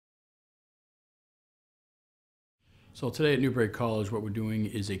So today at Newbury College, what we're doing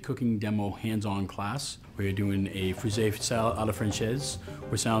is a cooking demo hands-on class. We're doing a frisée salad à la française,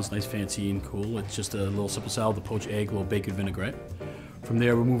 which sounds nice, fancy, and cool. It's just a little simple salad, a poached egg, a little bacon vinaigrette. From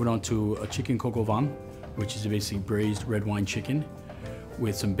there, we're moving on to a chicken coq au vin, which is basically braised red wine chicken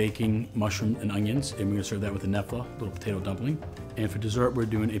with some bacon, mushroom, and onions. And we're gonna serve that with a nefla, a little potato dumpling. And for dessert, we're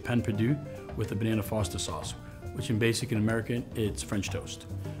doing a pain perdu with a banana foster sauce, which in basic and American, it's French toast.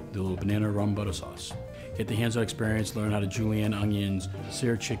 The little banana rum butter sauce. Get the hands-on experience, learn how to julienne onions,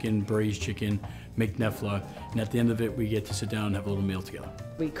 sear chicken, braised chicken, make nefla, and at the end of it, we get to sit down and have a little meal together.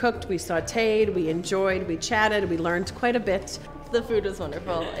 We cooked, we sauteed, we enjoyed, we chatted, we learned quite a bit. The food was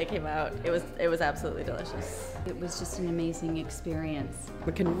wonderful. It came out. It was absolutely delicious. It was just an amazing experience.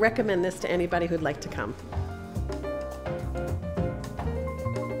 We can recommend this to anybody who'd like to come.